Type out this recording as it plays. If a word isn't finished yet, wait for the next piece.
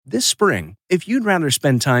This spring, if you'd rather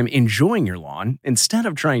spend time enjoying your lawn instead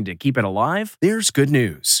of trying to keep it alive, there's good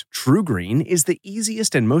news. TruGreen is the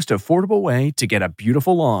easiest and most affordable way to get a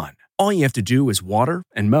beautiful lawn. All you have to do is water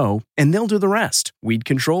and mow, and they'll do the rest. Weed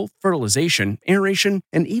control, fertilization, aeration,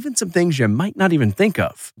 and even some things you might not even think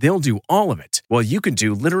of. They'll do all of it, while you can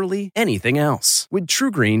do literally anything else. With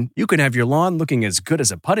TruGreen, you can have your lawn looking as good as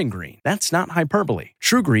a putting green. That's not hyperbole.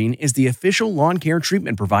 TruGreen is the official lawn care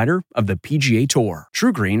treatment provider of the PGA Tour.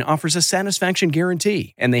 TruGreen offers a satisfaction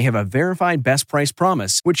guarantee, and they have a verified best price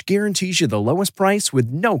promise, which guarantees you the lowest price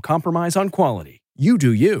with no compromise on quality. You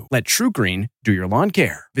do you. Let TruGreen do your lawn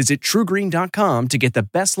care. Visit TruGreen.com to get the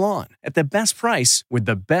best lawn at the best price with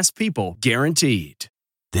the best people guaranteed.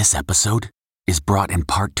 This episode is brought in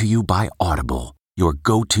part to you by Audible, your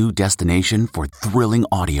go-to destination for thrilling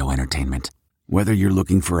audio entertainment. Whether you're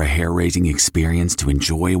looking for a hair-raising experience to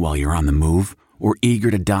enjoy while you're on the move or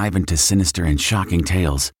eager to dive into sinister and shocking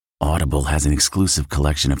tales, Audible has an exclusive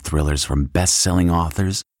collection of thrillers from best-selling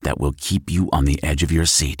authors that will keep you on the edge of your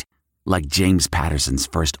seat. Like James Patterson's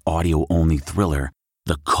first audio-only thriller,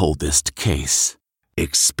 The Coldest Case.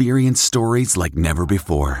 Experience stories like never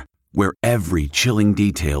before, where every chilling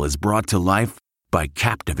detail is brought to life by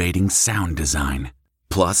captivating sound design.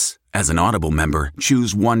 Plus, as an Audible member,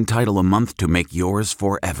 choose one title a month to make yours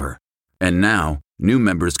forever. And now, new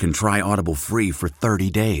members can try Audible free for 30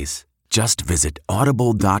 days. Just visit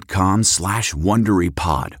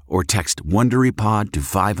audible.com/WonderyPod or text WonderyPod to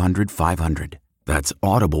 500-500. That's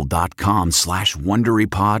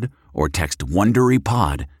audible.com/WonderyPod or text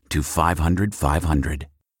WonderyPod to 500-500.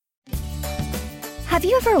 Have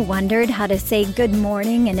you ever wondered how to say good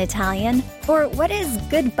morning in Italian? Or what is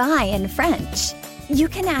goodbye in French? You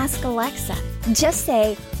can ask Alexa. Just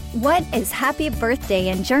say, what is happy birthday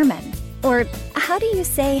in German? Or how do you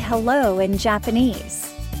say hello in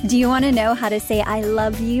Japanese? Do you want to know how to say I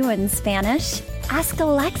love you in Spanish? Ask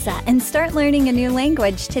Alexa and start learning a new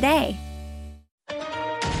language today.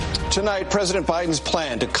 Tonight, President Biden's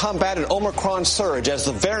plan to combat an Omicron surge as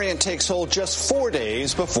the variant takes hold just 4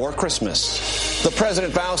 days before Christmas. The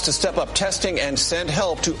president vows to step up testing and send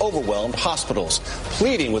help to overwhelmed hospitals,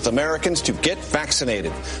 pleading with Americans to get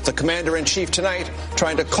vaccinated. The commander-in-chief tonight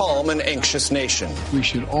trying to calm an anxious nation. We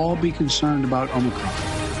should all be concerned about Omicron,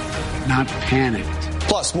 not panicked.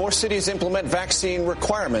 Plus, more cities implement vaccine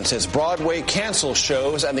requirements as Broadway cancels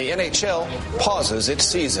shows and the NHL pauses its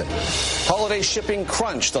season. Holiday shipping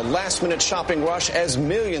crunch, the last-minute shopping rush as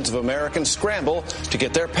millions of Americans scramble to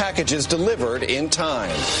get their packages delivered in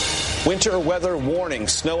time. Winter weather warning,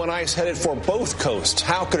 snow and ice headed for both coasts.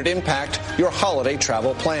 How could it impact your holiday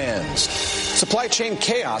travel plans? Supply chain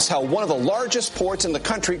chaos, how one of the largest ports in the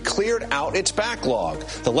country cleared out its backlog.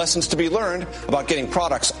 The lessons to be learned about getting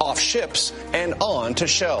products off ships and on to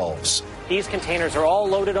shelves. These containers are all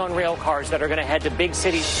loaded on rail cars that are going to head to big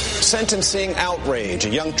cities. Sentencing outrage. A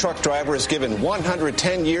young truck driver is given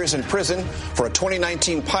 110 years in prison for a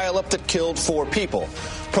 2019 pileup that killed 4 people.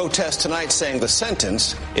 Protests tonight saying the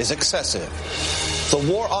sentence is excessive. The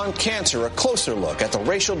war on cancer, a closer look at the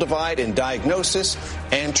racial divide in diagnosis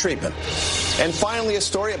and treatment. And finally, a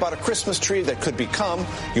story about a Christmas tree that could become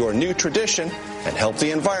your new tradition and help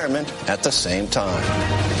the environment at the same time.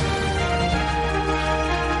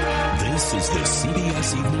 This is the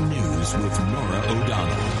CBS Evening News with Norah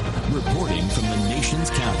O'Donnell, reporting from the nation's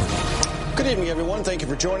capital. Good evening, everyone. Thank you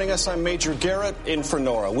for joining us. I'm Major Garrett in for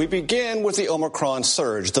Norah. We begin with the Omicron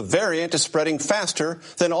surge. The variant is spreading faster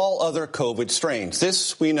than all other COVID strains.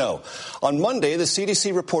 This we know. On Monday, the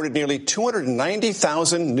CDC reported nearly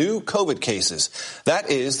 290,000 new COVID cases. That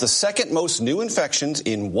is the second most new infections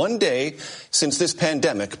in one day since this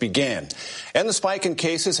pandemic began. And the spike in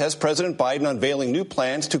cases has President Biden unveiling new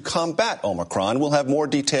plans to combat Omicron. We'll have more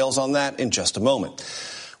details on that in just a moment.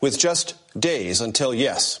 With just days until,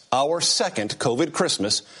 yes, our second COVID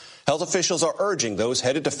Christmas, health officials are urging those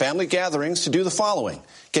headed to family gatherings to do the following: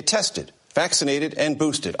 get tested, vaccinated, and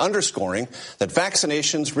boosted, underscoring that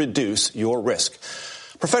vaccinations reduce your risk.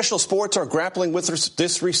 Professional sports are grappling with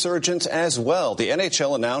this resurgence as well. The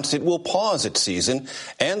NHL announced it will pause its season,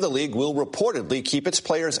 and the league will reportedly keep its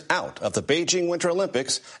players out of the Beijing Winter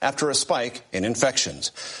Olympics after a spike in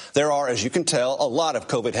infections. There are, as you can tell, a lot of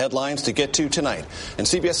COVID headlines to get to tonight. And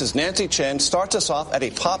CBS's Nancy Chen starts us off at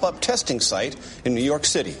a pop-up testing site in New York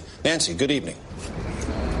City. Nancy, good evening.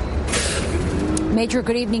 Major,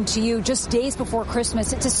 good evening to you. Just days before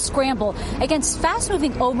Christmas, it's a scramble against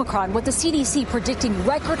fast-moving Omicron, with the CDC predicting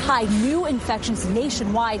record-high new infections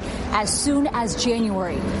nationwide as soon as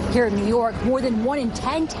January. Here in New York, more than 1 in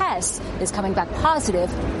 10 tests is coming back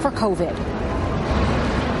positive for COVID.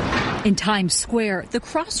 In Times Square, the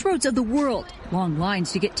crossroads of the world, long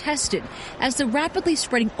lines to get tested as the rapidly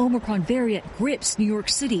spreading Omicron variant grips New York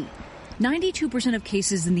City. 92% of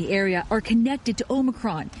cases in the area are connected to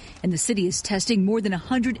Omicron, and the city is testing more than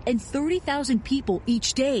 130,000 people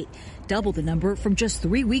each day, double the number from just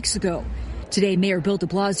 3 weeks ago. Today, Mayor Bill de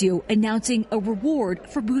Blasio announcing a reward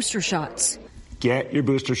for booster shots. Get your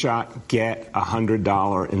booster shot, get a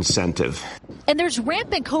 $100 incentive. And there's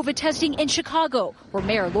rampant COVID testing in Chicago, where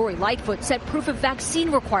Mayor Lori Lightfoot set proof of vaccine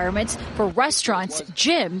requirements for restaurants,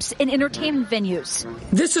 gyms, and entertainment venues.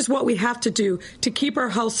 This is what we have to do to keep our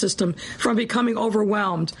health system from becoming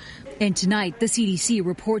overwhelmed. And tonight, the CDC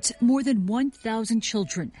reports more than 1,000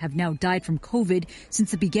 children have now died from COVID since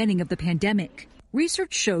the beginning of the pandemic.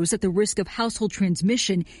 Research shows that the risk of household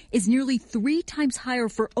transmission is nearly 3 times higher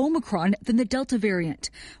for Omicron than the Delta variant.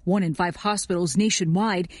 1 in 5 hospitals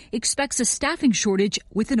nationwide expects a staffing shortage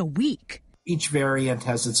within a week. Each variant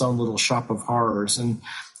has its own little shop of horrors. And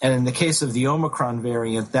in the case of the Omicron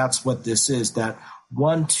variant, that's what this is, that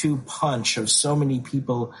 1-2 punch of so many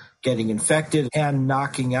people getting infected and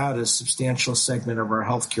knocking out a substantial segment of our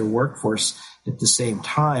healthcare workforce at the same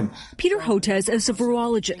time. Peter Hotez is a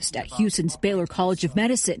virologist at Houston's Baylor College of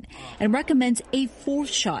Medicine and recommends a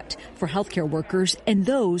 4th shot for healthcare workers and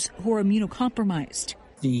those who are immunocompromised.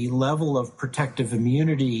 The level of protective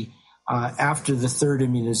immunity after the 3rd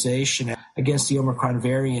immunization against the Omicron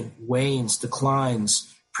variant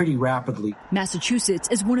declines pretty rapidly. Massachusetts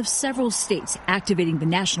is one of several states activating the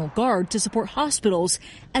National Guard to support hospitals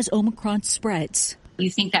as Omicron spreads.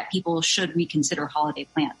 You think that people should reconsider holiday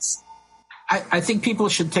plans? I think people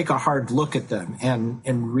should take a hard look at them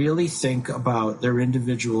and really think about their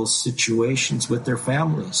individual situations with their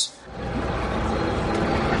families.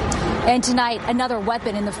 And tonight, another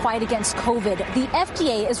weapon in the fight against COVID. The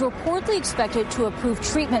FDA is reportedly expected to approve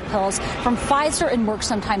treatment pills from Pfizer and Merck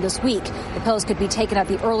sometime this week. The pills could be taken at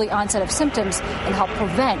the early onset of symptoms and help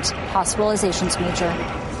prevent hospitalizations, Major.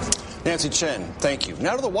 Nancy Chen, thank you.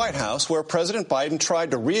 Now to the White House, where President Biden tried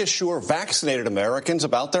to reassure vaccinated Americans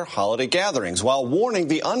about their holiday gatherings while warning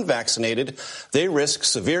the unvaccinated they risk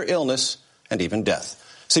severe illness and even death.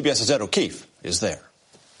 CBS's Ed O'Keefe is there.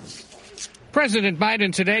 President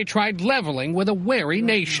Biden today tried leveling with a wary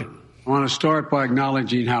nation. I want to start by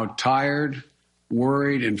acknowledging how tired,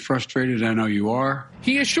 worried, and frustrated I know you are.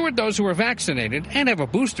 He assured those who are vaccinated and have a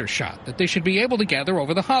booster shot that they should be able to gather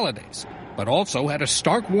over the holidays, but also had a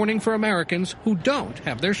stark warning for Americans who don't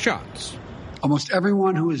have their shots. Almost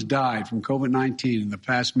everyone who has died from COVID-19 in the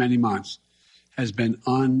past many months has been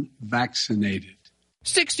unvaccinated.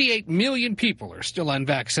 68 million people are still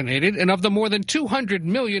unvaccinated, and of the more than 200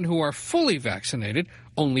 million who are fully vaccinated,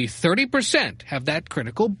 only 30% have that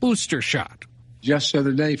critical booster shot. Just the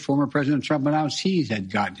other day, former President Trump announced he had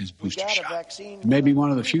gotten his booster shot. Maybe one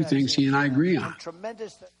of the few things he and I agree on.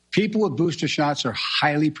 People with booster shots are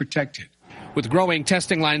highly protected. With growing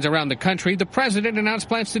testing lines around the country, the president announced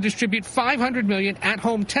plans to distribute 500 million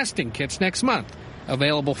at-home testing kits next month,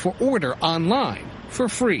 available for order online for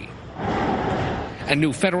free. And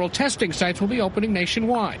new federal testing sites will be opening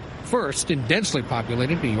nationwide, first in densely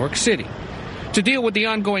populated New York City. To deal with the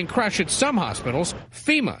ongoing crush at some hospitals,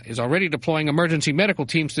 FEMA is already deploying emergency medical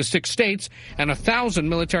teams to 6 states, and 1,000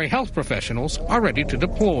 military health professionals are ready to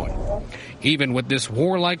deploy. Even with this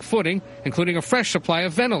warlike footing, including a fresh supply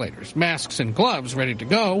of ventilators, masks, and gloves ready to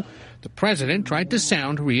go, the president tried to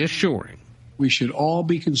sound reassuring. We should all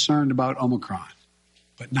be concerned about Omicron,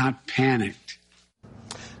 but not panicked.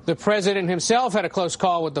 The president himself had a close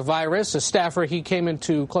call with the virus. A staffer he came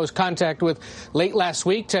into close contact with late last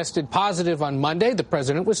week tested positive on Monday. The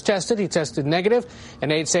president was tested. He tested negative,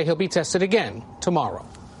 and aides say he'll be tested again tomorrow.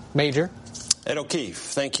 Major. Ed O'Keefe,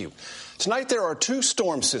 thank you. Tonight, there are 2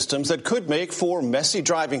 storm systems that could make for messy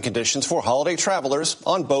driving conditions for holiday travelers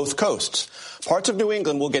on both coasts. Parts of New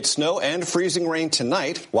England will get snow and freezing rain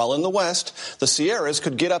tonight, while in the west, the Sierras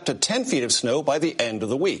could get up to 10 feet of snow by the end of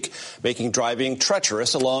the week, making driving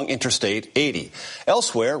treacherous along Interstate 80.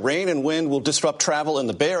 Elsewhere, rain and wind will disrupt travel in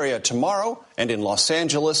the Bay Area tomorrow and in Los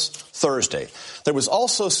Angeles Thursday. There was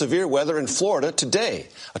also severe weather in Florida today.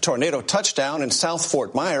 A tornado touched down in South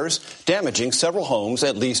Fort Myers, damaging several homes.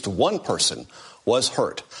 At least one person was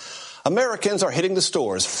hurt. Americans are hitting the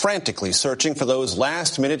stores, frantically searching for those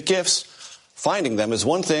last-minute gifts. Finding them is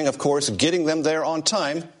one thing, of course, getting them there on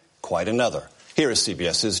time, quite another. Here is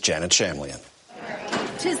CBS's Janet Shamlian.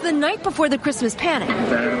 'Tis the night before the Christmas panic,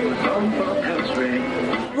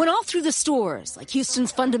 when all through the stores, like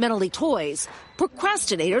Houston's Fundamentally Toys,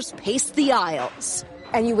 procrastinators paced the aisles.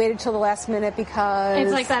 And you waited till the last minute because...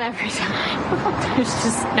 It's like that every time. There's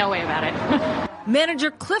just no way about it. Manager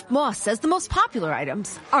Cliff Moss says the most popular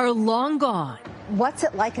items are long gone. What's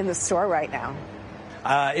it like in the store right now?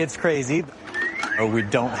 It's crazy. We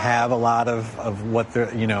don't have a lot of what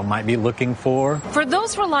they might be looking for. For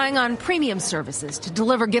those relying on premium services to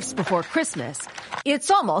deliver gifts before Christmas, it's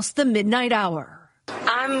almost the midnight hour.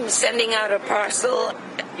 I'm sending out a parcel.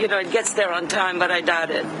 It gets there on time, but I doubt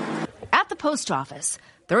it. At the post office,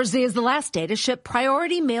 Thursday is the last day to ship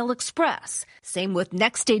Priority Mail Express. Same with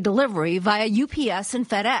next day delivery via UPS and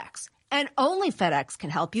FedEx. And only FedEx can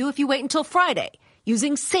help you if you wait until Friday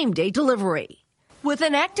using same-day delivery. With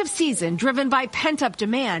an active season driven by pent-up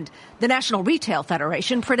demand, the National Retail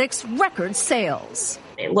Federation predicts record sales.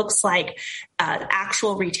 It looks like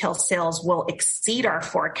actual retail sales will exceed our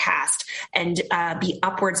forecast and be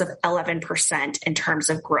upwards of 11% in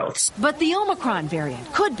terms of growth. But the Omicron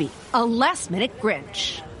variant could be a last-minute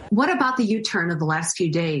Grinch. What about the U-turn of the last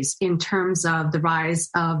few days in terms of the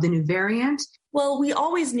rise of the new variant? Well, we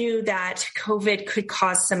always knew that COVID could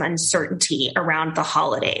cause some uncertainty around the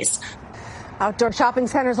holidays. Outdoor shopping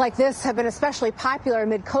centers like this have been especially popular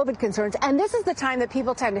amid COVID concerns, and this is the time that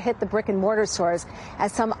people tend to hit the brick and mortar stores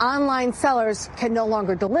as some online sellers can no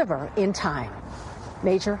longer deliver in time.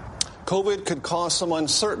 Major? COVID could cause some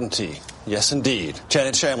uncertainty. Yes, indeed.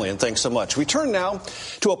 Janet Shamlian, thanks so much. We turn now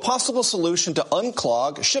to a possible solution to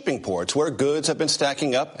unclog shipping ports where goods have been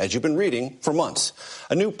stacking up, as you've been reading, for months.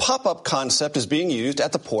 A new pop-up concept is being used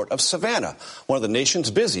at the port of Savannah, one of the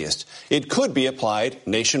nation's busiest. It could be applied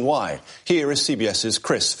nationwide. Here is CBS's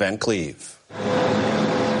Chris Van Cleve.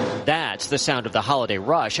 That's the sound of the holiday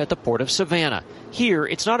rush at the port of Savannah. Here,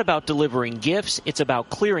 it's not about delivering gifts, it's about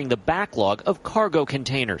clearing the backlog of cargo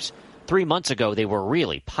containers. 3 months ago, they were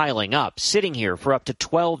really piling up, sitting here for up to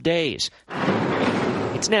 12 days.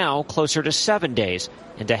 It's now closer to 7 days,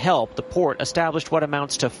 and to help, the port established what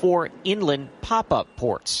amounts to 4 inland pop-up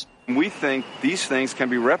ports. We think these things can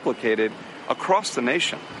be replicated across the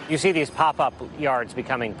nation. You see these pop-up yards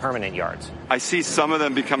becoming permanent yards. I see some of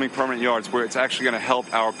them becoming permanent yards where it's actually going to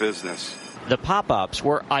help our business. The pop-ups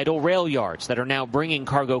were idle rail yards that are now bringing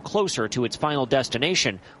cargo closer to its final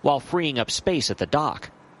destination while freeing up space at the dock.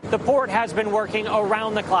 The port has been working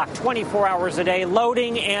around the clock, 24 hours a day,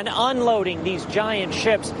 loading and unloading these giant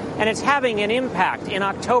ships, and it's having an impact. In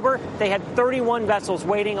October, they had 31 vessels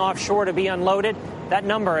waiting offshore to be unloaded. That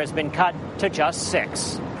number has been cut to just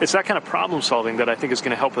 6. It's that kind of problem solving that I think is going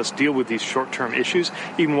to help us deal with these short-term issues,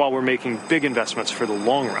 even while we're making big investments for the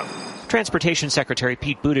long run. Transportation Secretary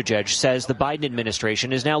Pete Buttigieg says the Biden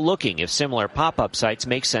administration is now looking if similar pop-up sites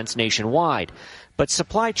make sense nationwide. But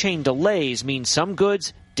supply chain delays mean some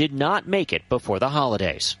goods did not make it before the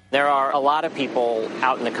holidays. There are a lot of people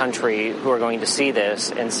out in the country who are going to see this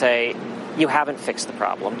and say, you haven't fixed the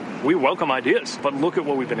problem. We welcome ideas, but look at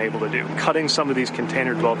what we've been able to do. Cutting some of these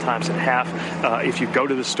container dwell times in half. If you go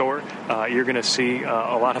to the store, you're going to see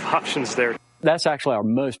a lot of options there. That's actually our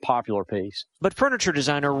most popular piece. But furniture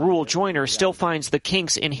designer Rule Joyner still finds the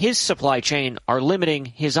kinks in his supply chain are limiting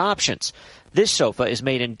his options. This sofa is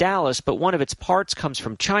made in Dallas, but one of its parts comes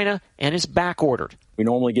from China and is back-ordered. We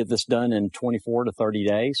normally get this done in 24 to 30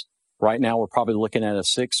 days. Right now, we're probably looking at a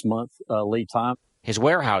 6-month lead time. His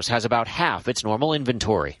warehouse has about half its normal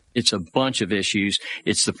inventory. It's a bunch of issues.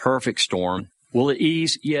 It's the perfect storm. Will it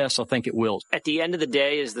ease? Yes, I think it will. At the end of the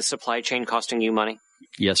day, is the supply chain costing you money?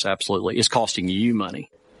 Yes, absolutely. It's costing you money.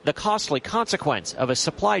 The costly consequence of a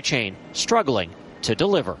supply chain struggling to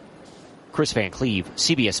deliver. Chris Van Cleve,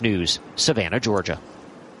 CBS News, Savannah, Georgia.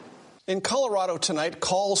 In Colorado tonight,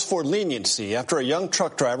 calls for leniency after a young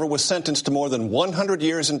truck driver was sentenced to more than 100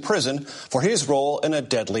 years in prison for his role in a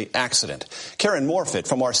deadly accident. Karen Morfitt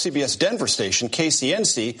from our CBS Denver station,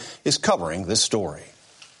 KCNC, is covering this story.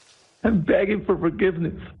 I'm begging for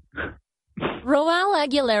forgiveness. Roel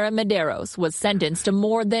Aguilera Medeiros was sentenced to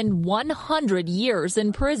more than 100 years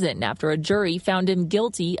in prison after a jury found him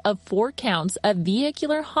guilty of 4 counts of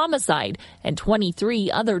vehicular homicide and 23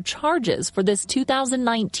 other charges for this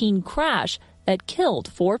 2019 crash that killed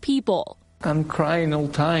 4 people. I'm crying all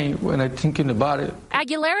the time when I'm thinking about it.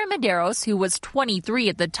 Aguilera Medeiros, who was 23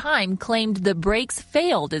 at the time, claimed the brakes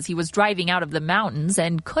failed as he was driving out of the mountains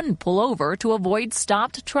and couldn't pull over to avoid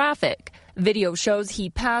stopped traffic. Video shows he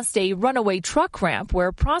passed a runaway truck ramp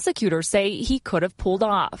where prosecutors say he could have pulled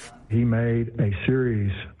off. He made a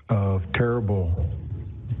series of terrible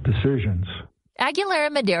decisions. Aguilera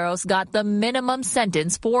Medeiros got the minimum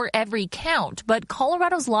sentence for every count, but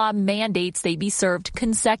Colorado's law mandates they be served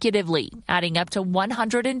consecutively, adding up to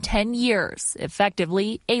 110 years,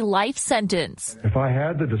 effectively a life sentence. If I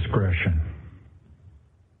had the discretion,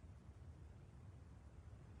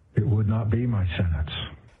 it would not be my sentence.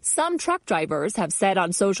 Some truck drivers have said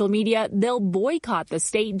on social media they'll boycott the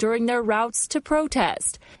state during their routes to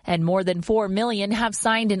protest. And more than 4 million have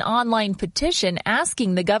signed an online petition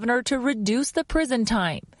asking the governor to reduce the prison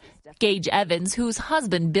time. Gage Evans, whose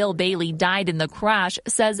husband Bill Bailey died in the crash,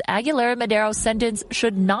 says Aguilera Medero's sentence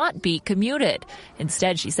should not be commuted.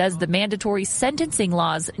 Instead, she says the mandatory sentencing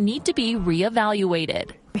laws need to be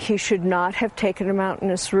reevaluated. He should not have taken a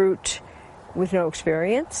mountainous route with no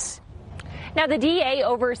experience. Now, the DA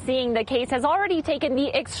overseeing the case has already taken the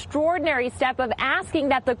extraordinary step of asking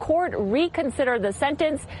that the court reconsider the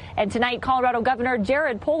sentence. And tonight, Colorado Governor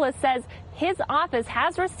Jared Polis says his office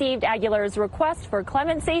has received Aguilera's request for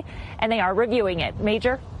clemency, and they are reviewing it.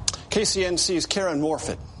 Major? KCNC's Karen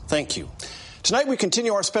Morfitt, thank you. Tonight, we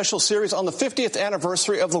continue our special series on the 50th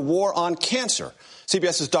anniversary of the war on cancer.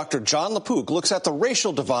 CBS's Dr. John LaPook looks at the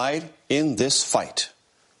racial divide in this fight.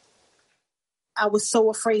 I was so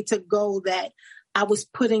afraid to go that I was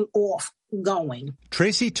putting off going.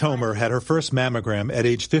 Tracy Tomer had her first mammogram at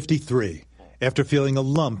age 53 after feeling a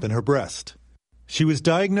lump in her breast. She was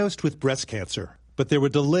diagnosed with breast cancer, but there were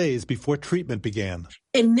delays before treatment began.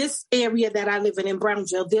 In this area that I live in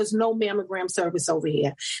Brownsville, there's no mammogram service over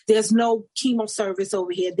here. There's no chemo service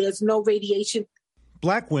over here. There's no radiation.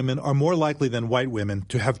 Black women are more likely than white women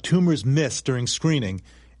to have tumors missed during screening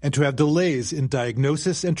and to have delays in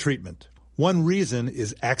diagnosis and treatment. One reason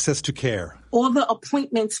is access to care. All the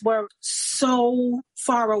appointments were so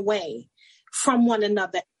far away from one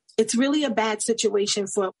another. It's really a bad situation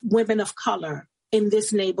for women of color in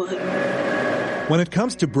this neighborhood. When it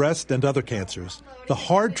comes to breast and other cancers, the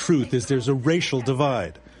hard truth is there's a racial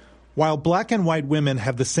divide. While black and white women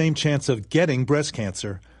have the same chance of getting breast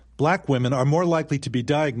cancer, black women are more likely to be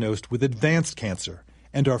diagnosed with advanced cancer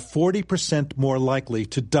and are 40% more likely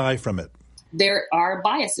to die from it. There are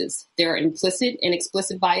biases. There are implicit and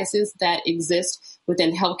explicit biases that exist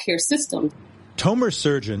within the healthcare system. Tomer's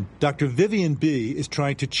surgeon, Dr. Vivian B., is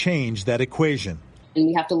trying to change that equation. And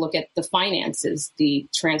we have to look at the finances, the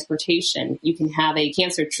transportation. You can have a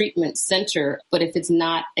cancer treatment center, but if it's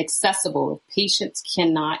not accessible, if patients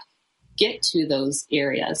cannot get to those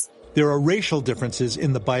areas. There are racial differences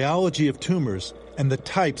in the biology of tumors and the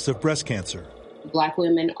types of breast cancer. Black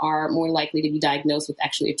women are more likely to be diagnosed with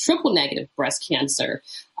actually a triple negative breast cancer,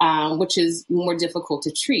 which is more difficult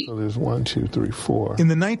to treat. So there's 1, 2, 3, 4. In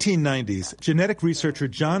the 1990s, genetic researcher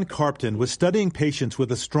John Carpton was studying patients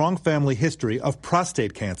with a strong family history of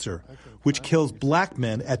prostate cancer, which kills black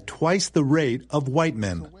men at twice the rate of white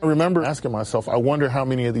men. I remember asking myself, I wonder how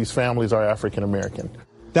many of these families are African American.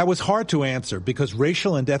 That was hard to answer because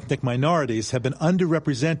racial and ethnic minorities have been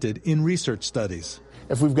underrepresented in research studies.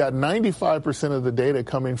 If we've got 95% of the data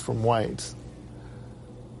coming from whites,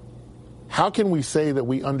 how can we say that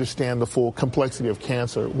we understand the full complexity of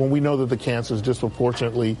cancer when we know that the cancers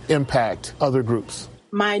disproportionately impact other groups?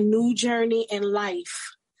 My new journey in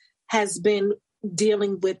life has been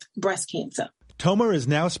dealing with breast cancer. Tomer is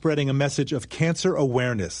now spreading a message of cancer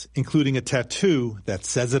awareness, including a tattoo that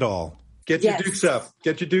says it all. Get your Dukes up.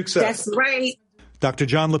 Get your Dukes up. That's right. Dr.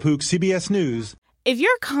 John LaPook, CBS News. If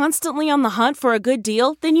you're constantly on the hunt for a good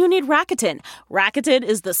deal, then you need Rakuten. Rakuten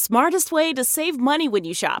is the smartest way to save money when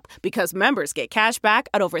you shop because members get cash back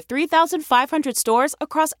at over 3,500 stores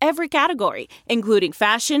across every category, including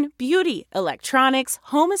fashion, beauty, electronics,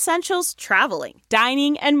 home essentials, traveling,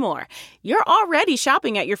 dining, and more. You're already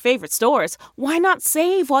shopping at your favorite stores. Why not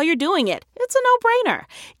save while you're doing it? It's a no-brainer.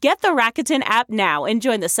 Get the Rakuten app now and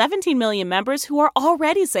join the 17 million members who are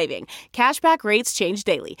already saving. Cashback rates change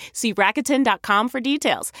daily. See Rakuten.com for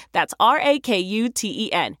details. That's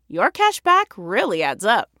Rakuten. Your cashback really adds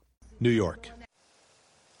up. New York.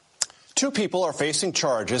 2 people are facing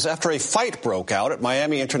charges after a fight broke out at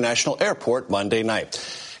Miami International Airport Monday night.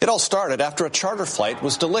 It all started after a charter flight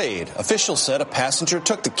was delayed. Officials said a passenger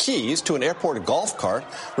took the keys to an airport golf cart,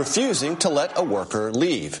 refusing to let a worker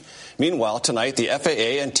leave. Meanwhile, tonight, the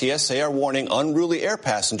FAA and TSA are warning unruly air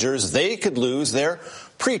passengers they could lose their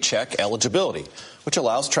pre-check eligibility, which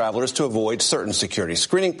allows travelers to avoid certain security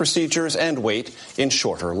screening procedures and wait in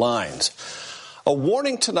shorter lines. A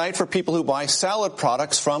warning tonight for people who buy salad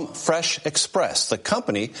products from Fresh Express. The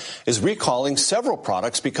company is recalling several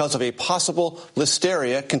products because of a possible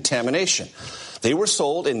Listeria contamination. They were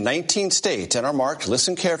sold in 19 states and are marked,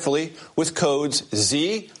 listen carefully, with codes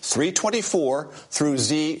Z324 through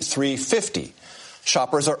Z350.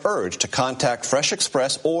 Shoppers are urged to contact Fresh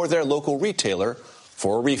Express or their local retailer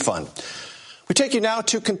for a refund. We take you now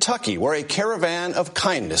to Kentucky, where a caravan of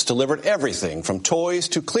kindness delivered everything from toys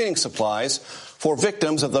to cleaning supplies for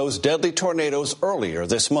victims of those deadly tornadoes earlier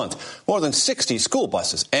this month. More than 60 school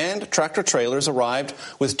buses and tractor-trailers arrived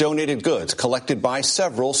with donated goods collected by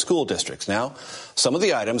several school districts. Now, some of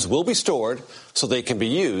the items will be stored so they can be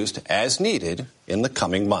used as needed in the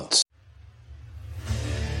coming months.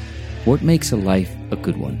 What makes a life a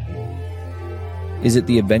good one? Is it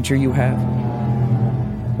the adventure you have?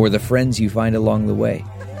 Or the friends you find along the way?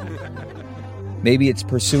 Maybe it's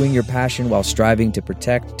pursuing your passion while striving to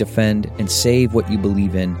protect, defend, and save what you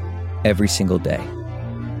believe in every single day.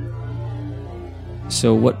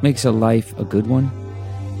 So what makes a life a good one?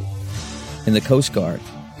 In the Coast Guard,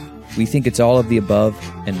 we think it's all of the above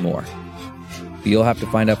and more. But you'll have to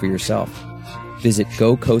find out for yourself. Visit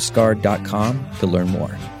gocoastguard.com to learn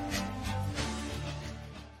more.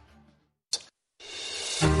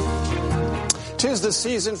 Tis the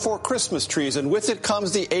season for Christmas trees, and with it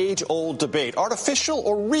comes the age-old debate, artificial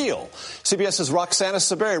or real? CBS's Roxana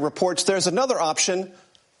Saberi reports there's another option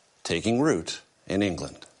taking root in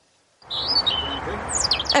England.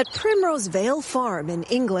 At Primrose Vale Farm in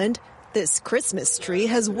England, this Christmas tree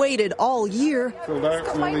has waited all year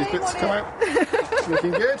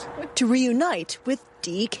Looking good. to reunite with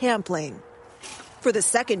Dee Campling. For the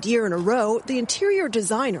second year in a row, the interior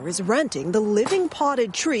designer is renting the living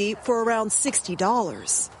potted tree for around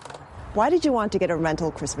 $60. Why did you want to get a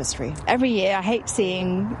rental Christmas tree? Every year I hate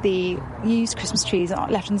seeing the used Christmas trees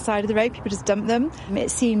left on the side of the road. People just dump them.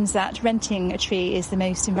 It seems that renting a tree is the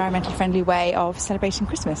most environmentally friendly way of celebrating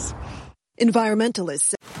Christmas.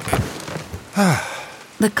 Environmentalists say.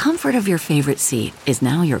 The comfort of your favorite seat is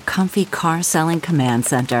now your comfy car selling command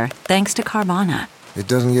center, thanks to Carvana. It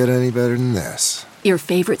doesn't get any better than this. Your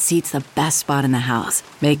favorite seat's the best spot in the house.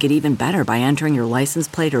 Make it even better by entering your license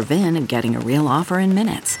plate or VIN and getting a real offer in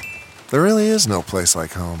minutes. There really is no place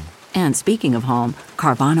like home. And speaking of home,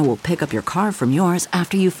 Carvana will pick up your car from yours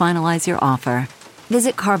after you finalize your offer.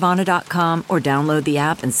 Visit Carvana.com or download the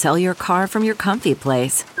app and sell your car from your comfy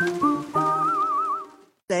place.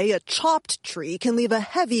 Say a chopped tree can leave a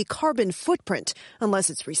heavy carbon footprint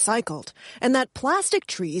unless it's recycled, and that plastic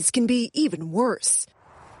trees can be even worse.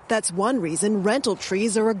 That's one reason rental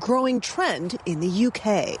trees are a growing trend in the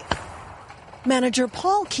UK. Manager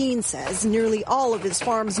Paul Keane says nearly all of his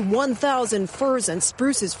farm's 1,000 firs and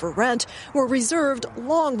spruces for rent were reserved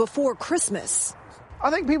long before Christmas. I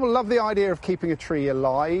think people love the idea of keeping a tree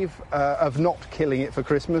alive, of not killing it for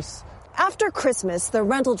Christmas. After Christmas, the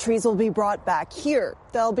rental trees will be brought back here.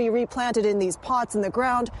 They'll be replanted in these pots in the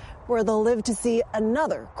ground where they'll live to see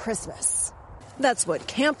another Christmas. That's what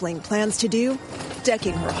Campling plans to do,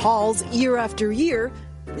 decking her halls year after year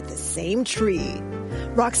with the same tree.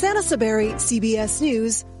 Roxana Saberi, CBS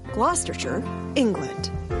News, Gloucestershire,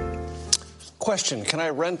 England. Question, can I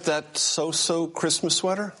rent that so-so Christmas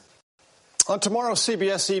sweater? On tomorrow's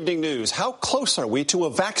CBS Evening News, how close are we to a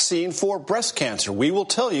vaccine for breast cancer? We will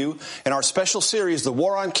tell you in our special series, The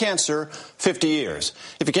War on Cancer, 50 Years.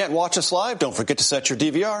 If you can't watch us live, don't forget to set your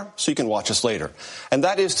DVR so you can watch us later. And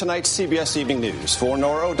that is tonight's CBS Evening News. For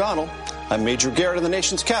Norah O'Donnell, I'm Major Garrett in the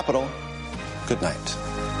nation's capital. Good night.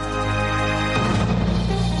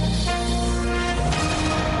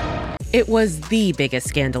 It was the biggest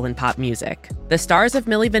scandal in pop music. The stars of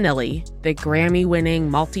Milli Vanilli, the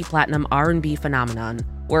Grammy-winning multi-platinum R&B phenomenon,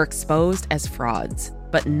 were exposed as frauds.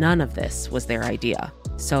 But none of this was their idea.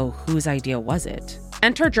 So whose idea was it?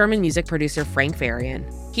 Enter German music producer Frank Farian.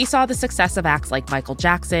 He saw the success of acts like Michael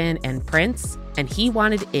Jackson and Prince, and he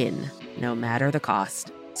wanted in, no matter the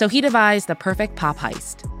cost. So he devised the perfect pop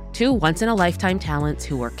heist. Two once-in-a-lifetime talents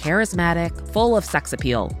who were charismatic, full of sex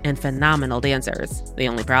appeal, and phenomenal dancers. The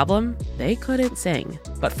only problem? They couldn't sing.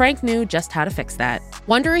 But Frank knew just how to fix that.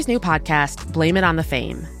 Wondery's new podcast, Blame It on the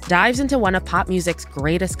Fame, dives into one of pop music's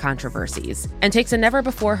greatest controversies and takes a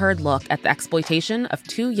never-before-heard look at the exploitation of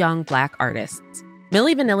two young Black artists.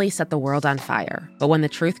 Milli Vanilli set the world on fire, but when the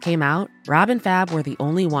truth came out, Rob and Fab were the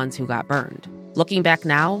only ones who got burned. Looking back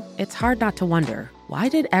now, it's hard not to wonder, why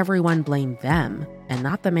did everyone blame them and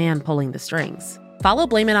not the man pulling the strings? Follow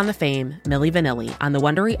Blame It on the Fame, Milli Vanilli, on the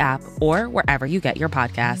Wondery app or wherever you get your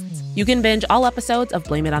podcasts. You can binge all episodes of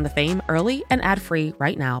Blame It on the Fame early and ad-free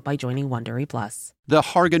right now by joining Wondery Plus. The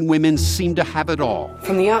Hargan women seem to have it all.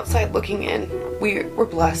 From the outside looking in, we were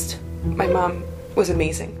blessed. My mom was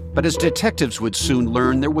amazing. But as detectives would soon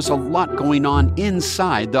learn, there was a lot going on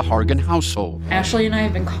inside the Hargan household. Ashley and I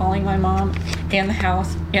have been calling my mom and the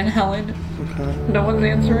house and Helen. Okay. No one's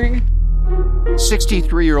answering.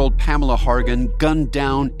 63-year-old Pamela Hargan gunned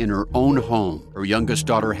down in her own home. Her youngest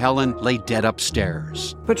daughter, Helen, lay dead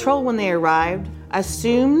upstairs. Patrol, when they arrived,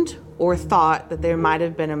 assumed or thought that there might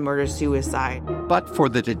have been a murder-suicide. But for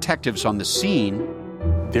the detectives on the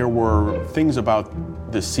scene, There were things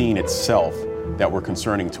about the scene itself that were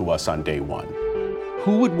concerning to us on day one.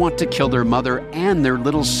 Who would want to kill their mother and their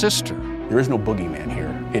little sister? There is no boogeyman here.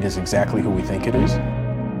 It is exactly who we think it is.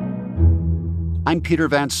 I'm Peter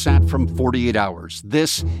Van Sant from 48 Hours.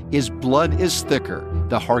 This is Blood is Thicker,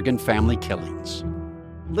 the Hargan Family Killings.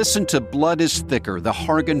 Listen to Blood is Thicker, the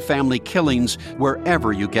Hargan Family Killings,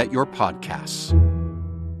 wherever you get your podcasts.